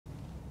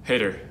Hey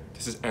there,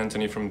 this is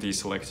Anthony from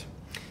DESelect.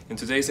 In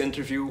today's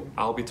interview,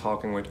 I'll be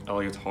talking with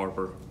Eliot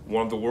Harper,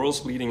 one of the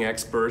world's leading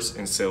experts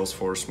in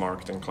Salesforce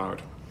Marketing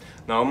Cloud.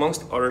 Now,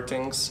 amongst other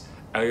things,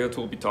 Eliot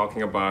will be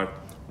talking about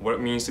what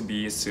it means to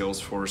be a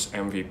Salesforce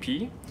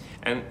MVP,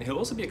 and he'll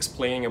also be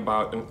explaining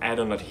about an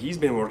add-on that he's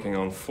been working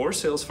on for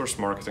Salesforce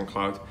Marketing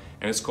Cloud,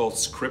 and it's called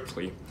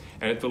Scriptly,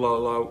 and it will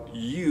allow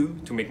you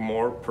to make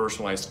more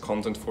personalized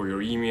content for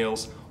your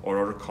emails or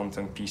other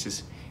content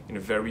pieces in a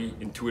very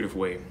intuitive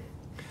way.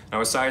 Now,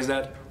 besides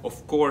that,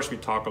 of course, we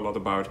talk a lot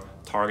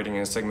about targeting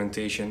and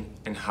segmentation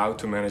and how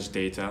to manage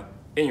data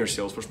in your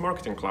Salesforce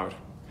Marketing Cloud.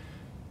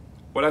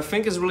 What I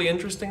think is really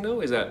interesting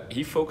though is that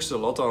he focuses a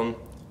lot on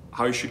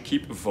how you should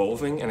keep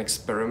evolving and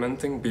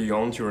experimenting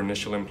beyond your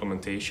initial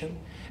implementation,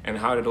 and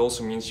how that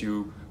also means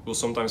you will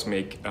sometimes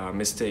make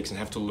mistakes and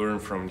have to learn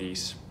from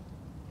these.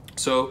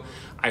 So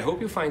I hope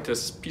you find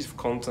this piece of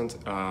content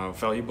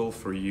valuable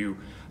for you.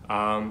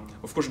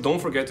 Of course,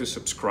 don't forget to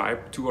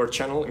subscribe to our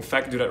channel. In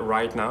fact, do that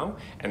right now,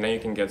 and then you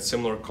can get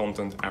similar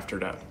content after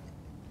that.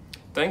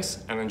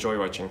 Thanks, and enjoy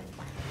watching.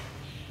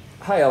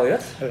 Hi,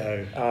 Eliot.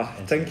 Hello.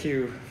 Thank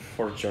you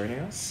for joining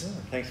us.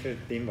 Oh, thanks for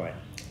the invite.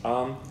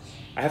 I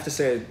have to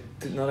say, I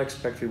did not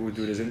expect we would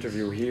do this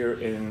interview here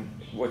in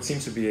what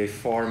seems to be a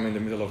farm in the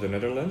middle of the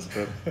Netherlands,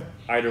 but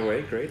either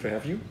way, great to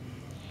have you.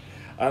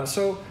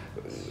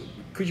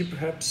 Could you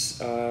perhaps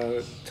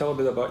tell a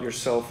bit about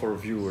yourself for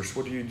viewers?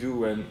 What do you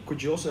do, and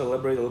could you also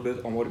elaborate a little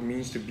bit on what it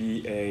means to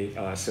be a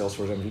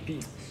Salesforce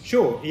MVP?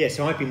 Sure. Yeah.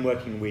 So I've been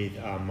working with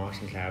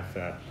Marketing Cloud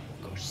for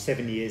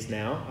 7 years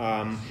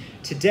now.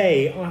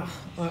 Today,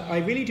 I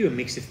really do a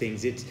mix of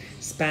things. It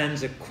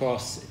spans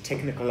across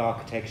technical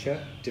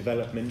architecture,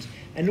 development,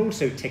 and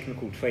also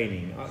technical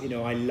training.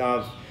 I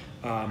love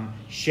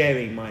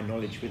sharing my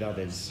knowledge with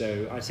others.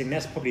 So I think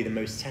that's probably the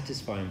most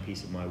satisfying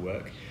piece of my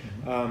work.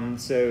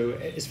 So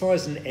as far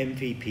as an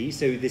MVP,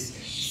 so this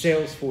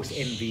Salesforce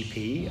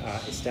MVP,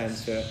 it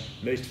stands for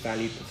Most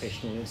Valued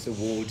Professional. It's an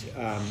award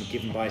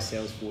given by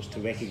Salesforce to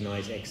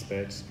recognize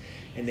experts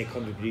and their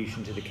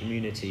contribution to the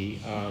community.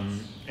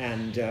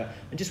 And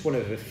I'm just one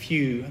of a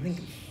few, I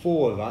think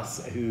 4 of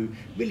us who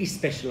really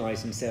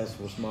specialize in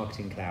Salesforce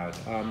Marketing Cloud.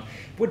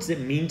 What does it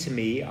mean to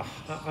me?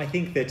 I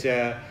think that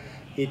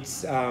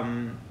it's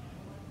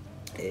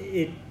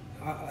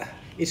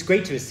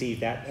great to receive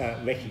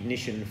that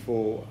recognition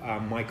for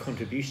my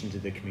contribution to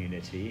the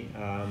community.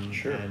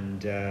 Sure.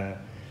 And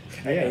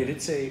yeah, you did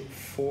say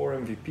 4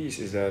 MVPs.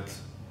 Is that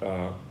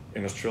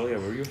in Australia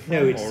where you're from?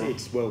 No,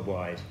 it's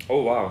worldwide.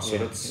 Oh wow! So Yeah,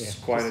 that's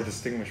quite a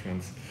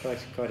distinguishment.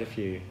 Quite a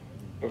few.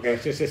 Okay.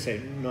 Just to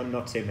say,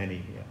 not so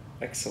many. Yeah.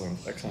 Excellent.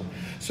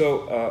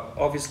 So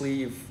obviously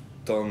you've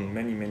done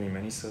many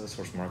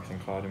Salesforce Marketing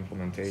Cloud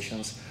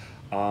implementations,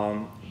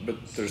 but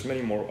there's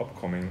many more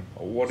upcoming.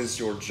 What is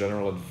your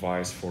general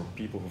advice for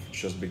people who've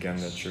just began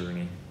that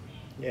journey?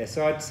 Yeah,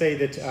 so I'd say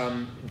that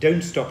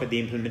don't stop at the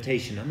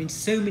implementation. I mean,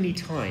 so many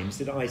times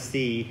that I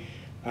see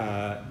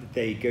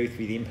they go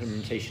through the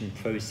implementation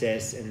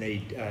process and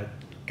they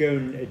go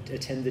and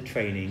attend the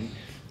training,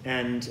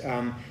 and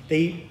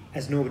they,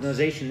 as an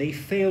organization, they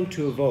fail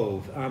to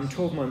evolve.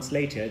 12 months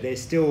later, they're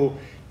still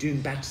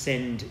doing batch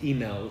send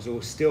emails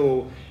or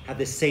still have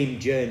the same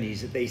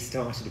journeys that they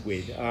started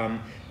with.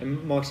 And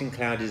Marketing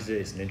Cloud is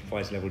an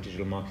enterprise level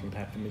digital marketing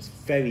platform. It's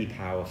very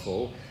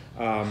powerful,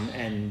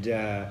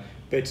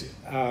 but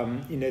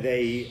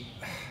they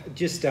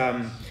just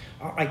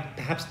I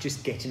perhaps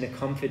just get in a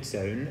comfort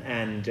zone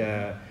and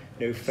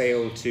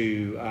fail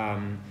to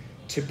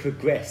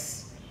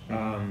progress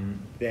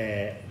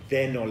their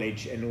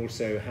knowledge and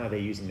also how they're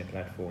using the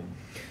platform.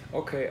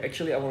 Okay,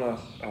 actually I want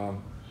to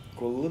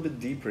go a little bit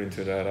deeper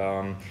into that.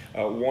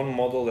 One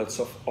model that's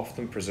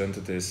often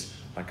presented is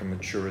like a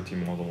maturity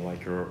model,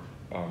 like your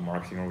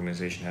marketing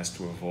organization has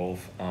to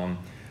evolve.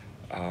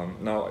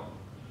 Now,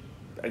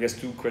 I guess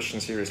 2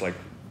 questions here is like,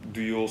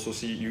 do you also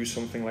use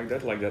something like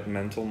that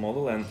mental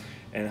model,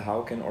 and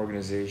how can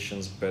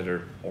organizations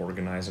better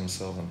organize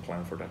themselves and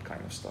plan for that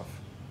kind of stuff?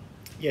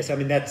 Yes, I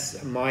mean,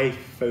 that's my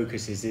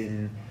focus is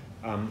in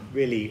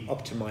really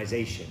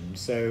optimization.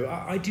 So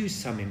I do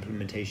some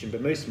implementation,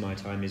 but most of my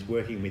time is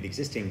working with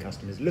existing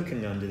customers,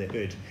 looking under the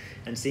hood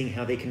and seeing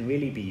how they can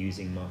really be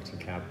using Marketing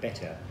Cloud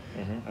better.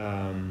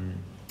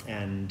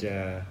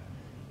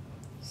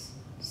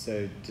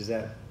 So does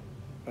that,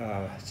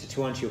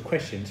 to answer your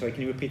question, sorry,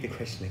 can you repeat the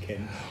question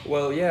again?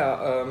 Well,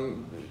 yeah,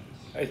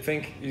 I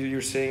think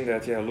you're saying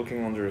that, yeah,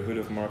 looking under the hood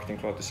of Marketing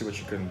Cloud to see what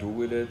you can do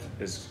with it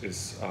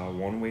is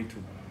one way to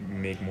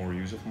make more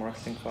use of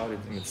Marketing Cloud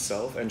in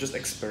itself, and just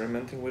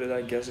experimenting with it,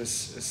 I guess,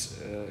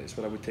 is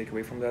what I would take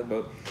away from that.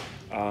 But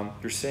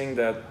you're saying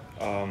that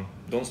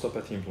don't stop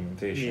at the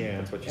implementation. Yeah.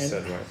 That's what you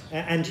said, right?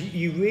 And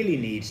you really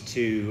need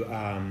to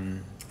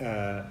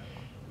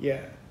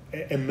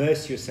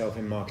immerse yourself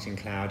in Marketing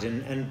Cloud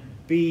and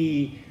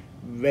be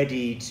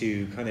ready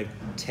to kind of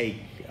take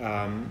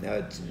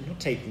not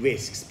take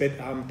risks, but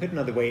put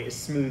another way, a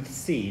smooth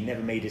sea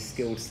never made a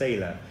skilled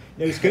sailor.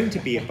 it's going to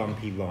be a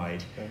bumpy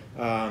ride,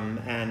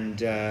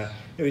 and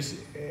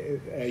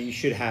you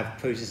should have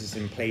processes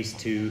in place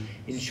to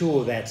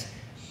ensure that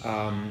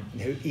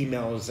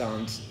emails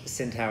aren't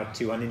sent out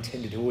to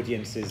unintended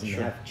audiences and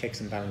have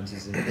checks and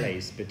balances in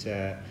place. But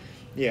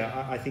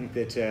I think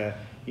that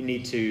you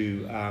need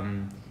to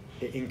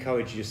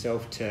encourage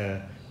yourself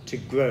to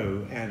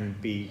grow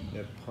and be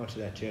part of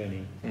that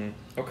journey.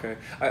 Okay.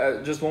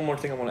 Just one more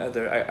thing I want to add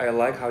there. I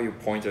like how you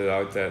pointed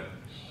out that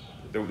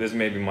this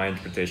may be my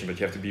interpretation, but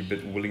you have to be a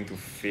bit willing to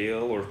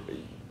fail or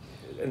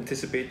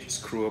anticipate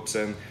screw-ups.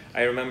 And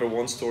I remember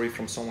one story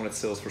from someone at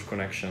Salesforce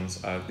Connections.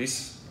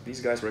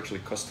 These guys were actually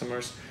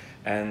customers,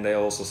 and they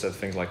also said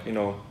things like,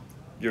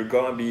 you're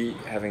gonna be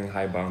having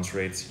high bounce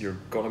rates, you're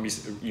gonna be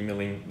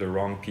emailing the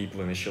wrong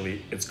people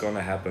initially, it's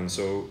gonna happen.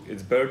 So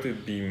it's better to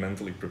be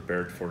mentally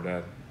prepared for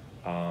that.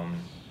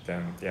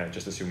 Then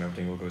just assume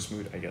everything will go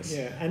smooth, I guess.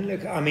 Yeah, and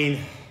look, I mean,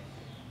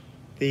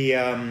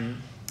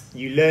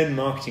 you learn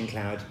Marketing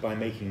Cloud by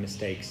making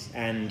mistakes,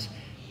 and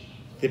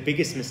the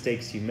biggest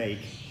mistakes you make,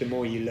 the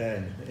more you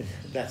learn.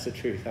 That's the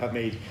truth. I've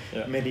made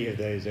many of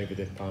those over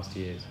the past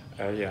years.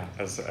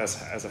 As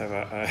have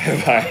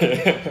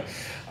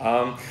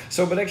I.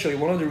 But actually,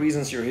 one of the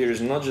reasons you're here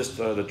is not just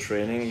the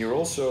training. You're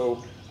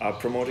also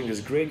promoting this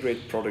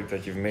great product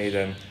that you've made,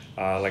 and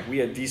like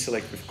we at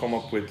DESelect, we've come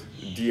up with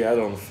the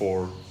add-on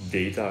for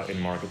data in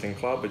Marketing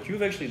Cloud, but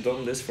you've actually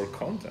done this for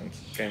content.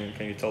 Can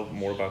you tell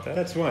more about that?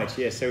 That's right,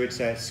 yeah. So it's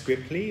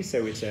Scriptly,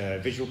 so it's a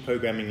visual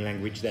programming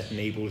language that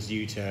enables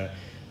you to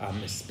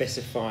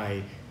specify,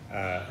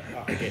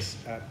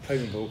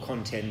 programmable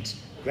content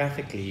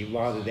graphically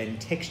rather than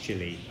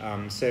textually.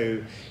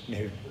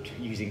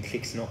 Using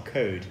clicks, not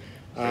code,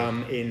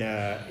 in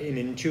an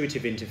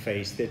intuitive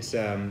interface that's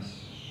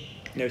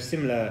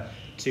similar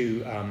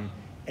to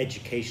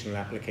educational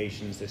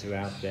applications that are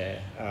out there,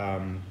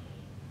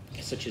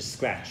 such as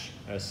Scratch.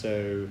 It's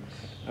a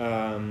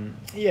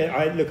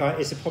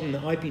problem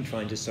that I've been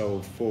trying to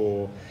solve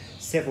for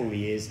several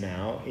years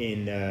now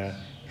in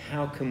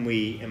how can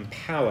we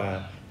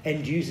empower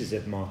end users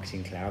of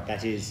Marketing Cloud,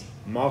 that is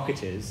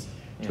marketers,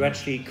 to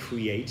actually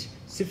create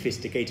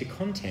sophisticated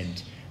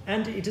content.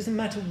 And it doesn't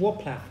matter what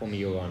platform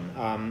you're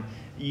on.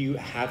 You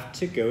have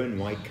to go and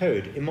write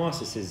code.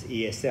 Emarsys is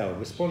ESL,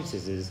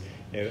 Responses is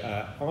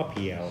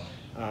RPL.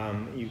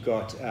 You've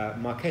got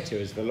Marketo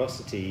as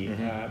Velocity,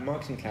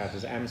 Marketing Cloud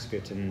as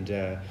AmScript, and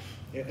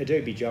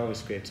Adobe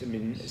JavaScript. I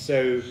mean,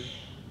 so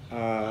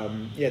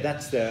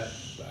that's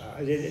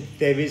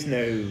there is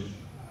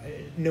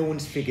no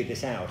one's figured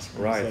this out.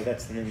 Right. So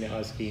that's the thing that I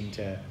was keen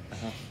to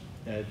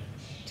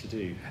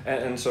do.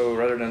 And so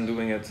rather than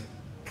doing it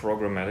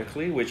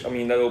programmatically, which, I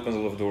mean, that opens a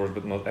lot of doors,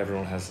 but not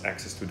everyone has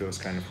access to those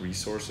kind of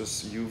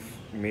resources. You've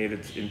made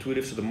it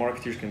intuitive so the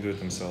marketers can do it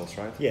themselves,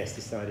 right? Yes,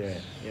 this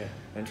idea, yeah.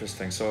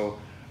 Interesting. So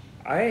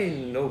I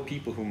know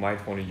people who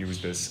might want to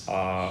use this.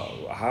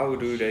 How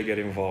do they get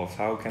involved?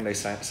 How can they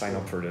sign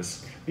up for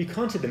this? We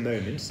can't at the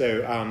moment,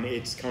 so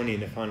it's currently in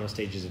the final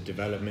stages of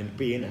development.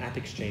 Be in App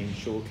Exchange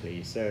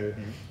shortly, so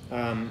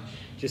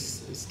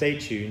just stay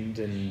tuned,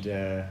 and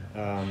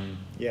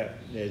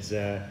there's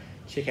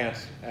check out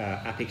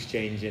App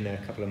Exchange in a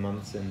couple of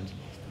months, and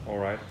all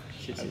right,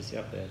 should see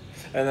up there.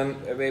 And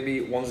then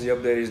maybe once the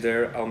update is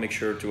there, I'll make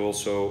sure to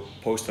also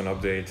post an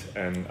update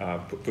and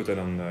put it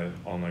on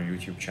our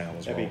YouTube channel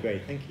as well. That'd be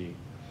great. Thank you.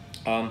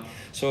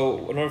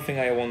 So another thing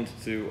I wanted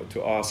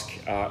to ask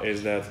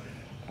is that,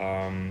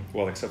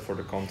 except for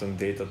the content,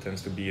 data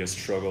tends to be a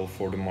struggle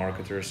for the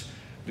marketers.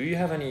 Do you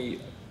have any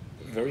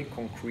very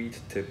concrete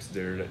tips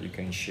there that you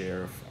can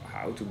share of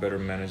how to better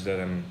manage that,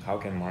 and how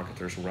can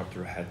marketers wrap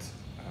their head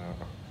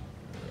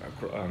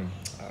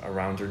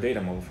around their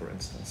data model, for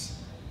instance?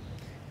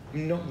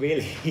 Not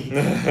really.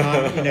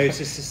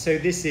 So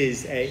this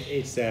is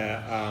it's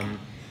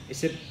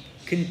a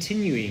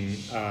continuing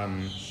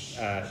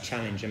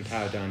challenge and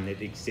paradigm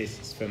that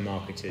exists for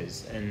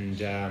marketers, and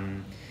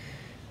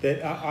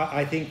that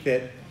I think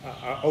that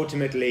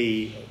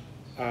ultimately,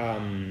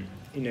 I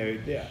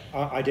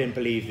don't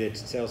believe that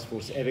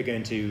Salesforce is ever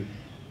going to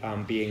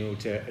being able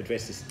to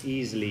address this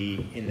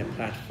easily in the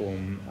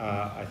platform.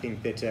 I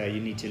think that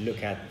you need to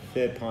look at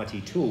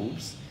third-party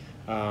tools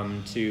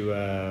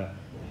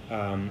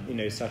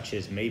such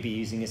as maybe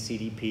using a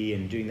CDP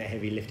and doing the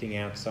heavy lifting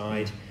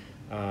outside.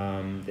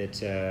 Or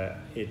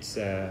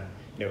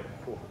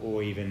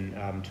even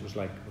tools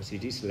like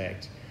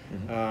DESelect.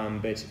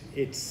 But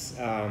it's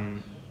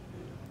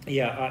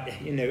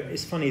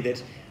it's funny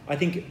that I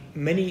think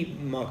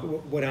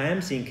what I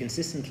am seeing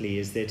consistently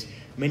is that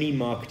many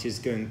marketers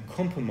go and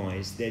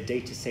compromise their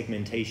data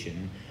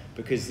segmentation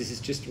because this is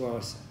just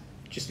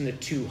in a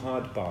too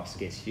hard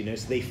basket, so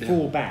they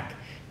fall back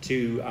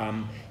to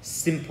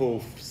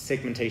simple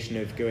segmentation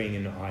of going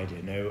and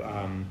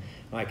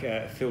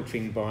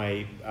filtering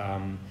by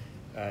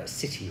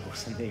city or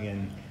something,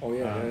 and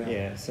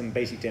some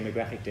basic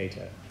demographic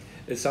data.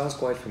 It sounds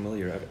quite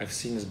familiar. I've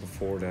seen this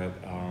before. That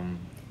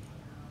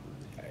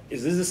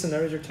is this the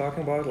scenario you're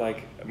talking about?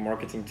 Like a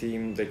marketing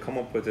team, they come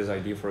up with this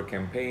idea for a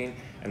campaign,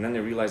 and then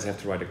they realize they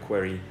have to write a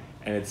query,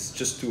 and it's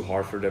just too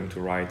hard for them to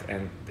write,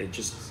 and they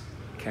just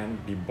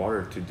can't be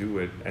bothered to do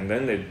it, and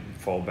then they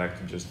fall back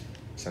to just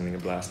sending a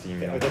blast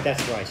email.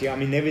 That's right. Yeah, I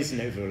mean there is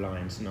an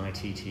over-reliance on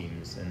IT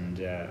teams, and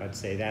I'd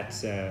say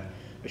that's a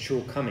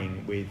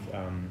shortcoming with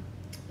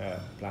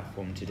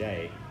platform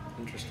today.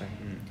 Interesting.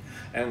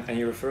 And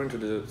you're referring to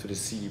the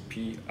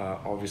CDP.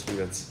 Obviously,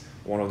 that's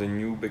one of the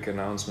new big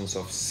announcements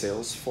of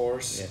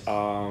Salesforce. Yes.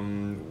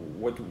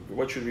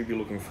 What should we be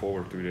looking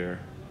forward to there?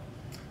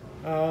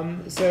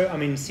 So, I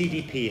mean,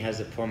 CDP has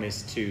a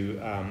promise to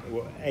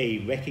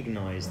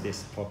recognize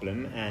this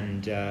problem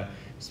and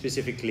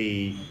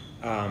specifically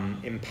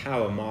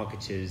empower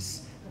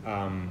marketers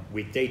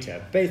with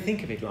data. But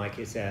think of it like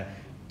it's a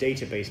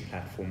database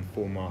platform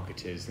for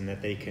marketers, and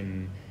that they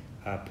can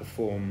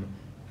perform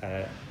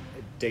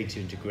data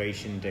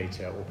integration,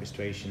 data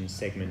orchestration,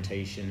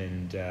 segmentation,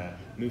 and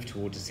move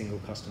towards a single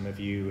customer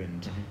view,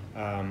 and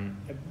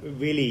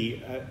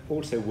really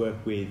also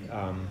work with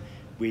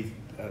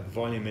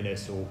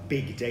voluminous or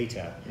big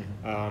data,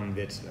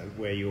 that's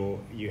where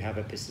you have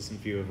a persistent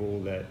view of all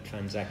the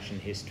transaction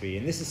history.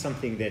 And this is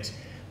something that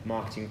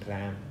Marketing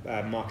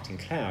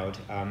Cloud,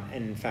 and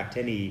in fact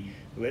any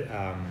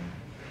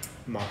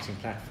marketing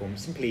platform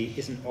simply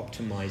isn't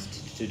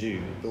optimized to do,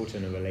 built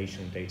on a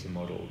relational data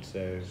model.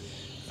 So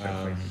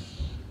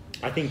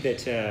I think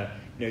that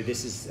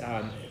this is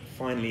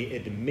finally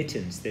an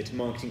admittance that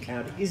Marketing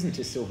Cloud isn't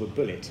a silver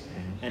bullet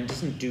and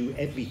doesn't do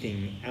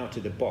everything out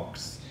of the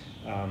box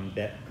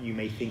that you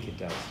may think it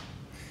does.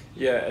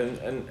 Yeah,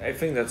 and I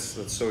think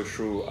that's so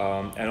true.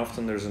 And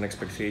often there's an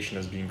expectation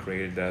that's being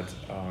created that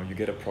you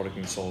get a product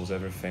and it solves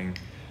everything.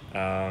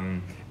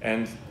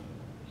 And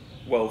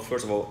well,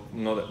 first of all,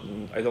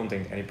 I don't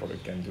think any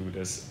product can do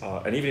this.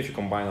 And even if you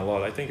combine a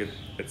lot, I think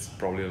it's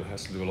probably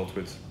has to do a lot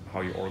with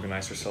how you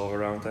organize yourself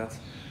around that.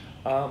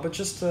 But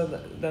just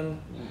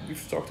then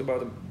we've talked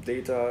about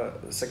data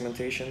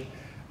segmentation.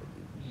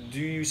 Do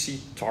you see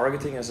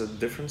targeting as a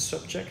different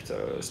subject,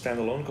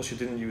 standalone? Because you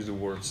didn't use the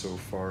word so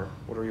far.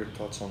 What are your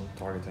thoughts on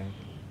targeting?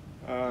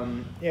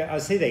 Yeah,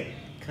 I'd say they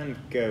kind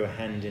of go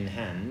hand in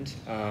hand.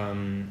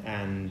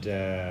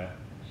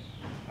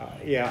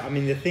 Yeah, I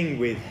mean, the thing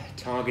with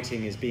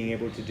targeting is being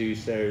able to do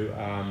so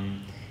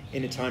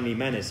in a timely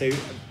manner. So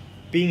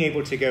being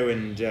able to go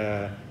and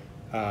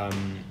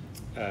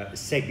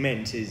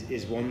segment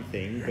is one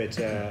thing, but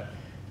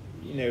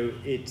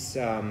it's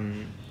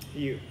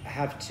you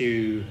have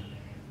to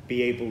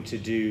be able to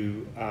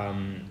do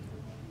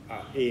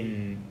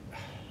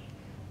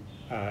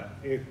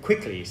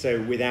quickly,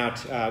 so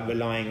without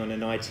relying on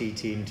an IT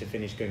team to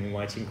finish going and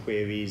writing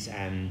queries,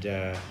 and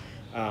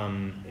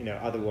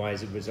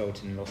otherwise it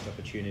result in lost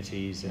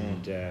opportunities.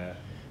 And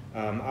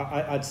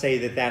I'd say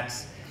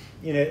that's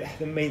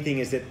the main thing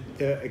is that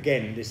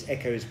again, this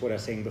echoes what I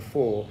was saying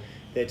before,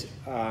 that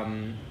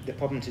the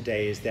problem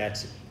today is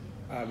that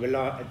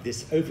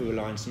this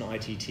over-reliance on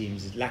IT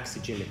teams lacks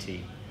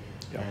agility.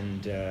 Yeah.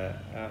 And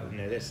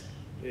there's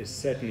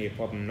certainly a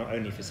problem not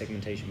only for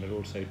segmentation but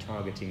also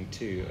targeting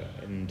too,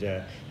 and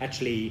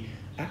actually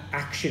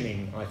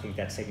actioning, I think,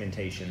 that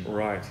segmentation.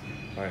 Right.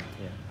 Yeah.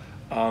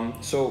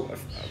 So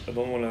I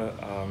don't want to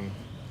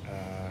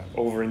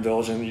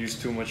overindulge and use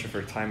too much of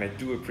your time. I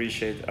do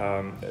appreciate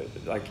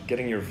like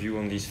getting your view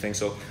on these things.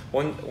 So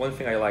one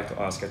thing I like to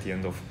ask at the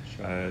end of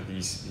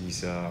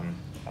these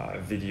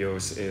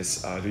videos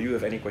is, do you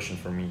have any question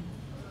for me?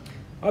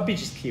 I'd be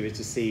just curious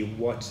to see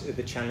what are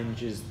the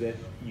challenges that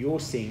you're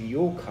seeing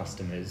your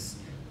customers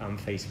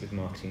face with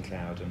Marketing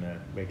Cloud on a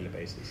regular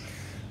basis.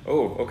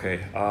 Oh, okay.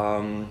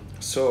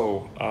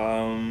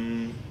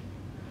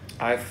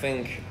 I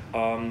think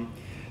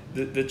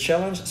the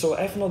challenge. So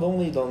I've not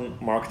only done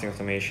marketing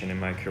automation in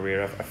my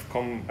career. I've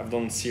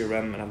done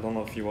CRM, and I've done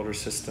a few other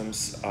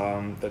systems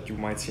that you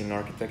might see in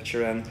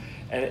architecture, and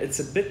it's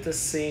a bit the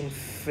same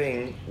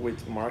thing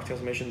with marketing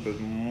automation, but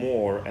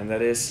more, and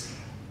that is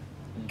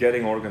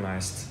getting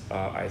organized.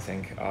 I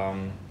think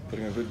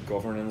putting a good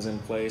governance in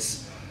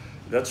place,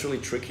 that's really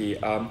tricky.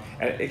 And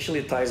actually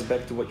it ties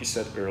back to what you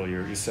said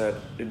earlier. You said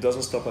it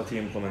doesn't stop at the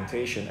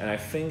implementation, and I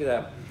think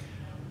that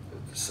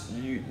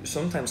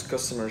sometimes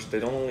customers, they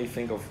don't only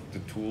think of the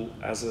tool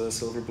as a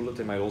silver bullet,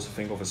 they might also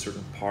think of a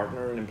certain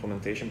partner, an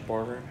implementation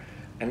partner,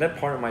 and that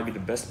partner might be the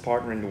best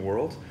partner in the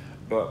world,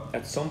 but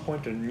at some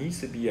point there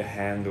needs to be a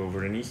handover,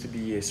 there needs to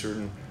be a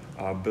certain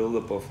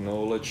buildup of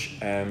knowledge,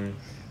 and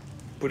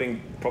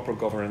putting proper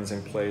governance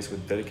in place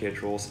with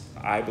dedicated roles,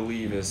 I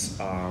believe, is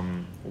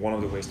one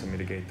of the ways to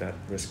mitigate that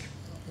risk.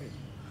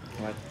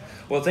 All right.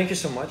 Well, thank you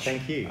so much.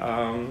 Thank you.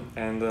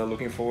 And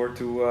looking forward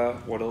to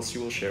what else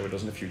you will share with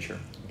us in the future.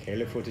 Okay,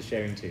 look forward to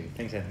sharing too.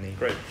 Thanks, Anthony.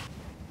 Great.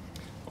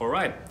 All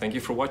right, thank you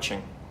for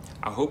watching.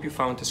 I hope you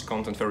found this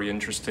content very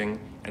interesting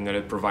and that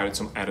it provided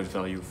some added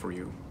value for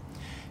you.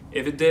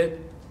 If it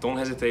did, don't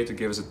hesitate to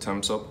give us a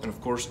thumbs up, and of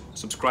course,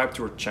 subscribe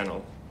to our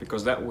channel,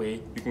 because that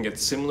way you can get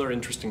similar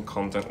interesting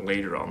content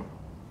later on.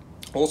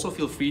 Also,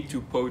 feel free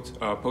to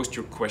post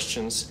your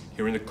questions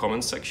here in the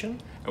comments section.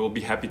 I will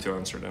be happy to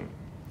answer them.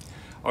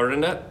 Other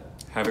than that,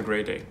 have a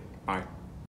great day. Bye.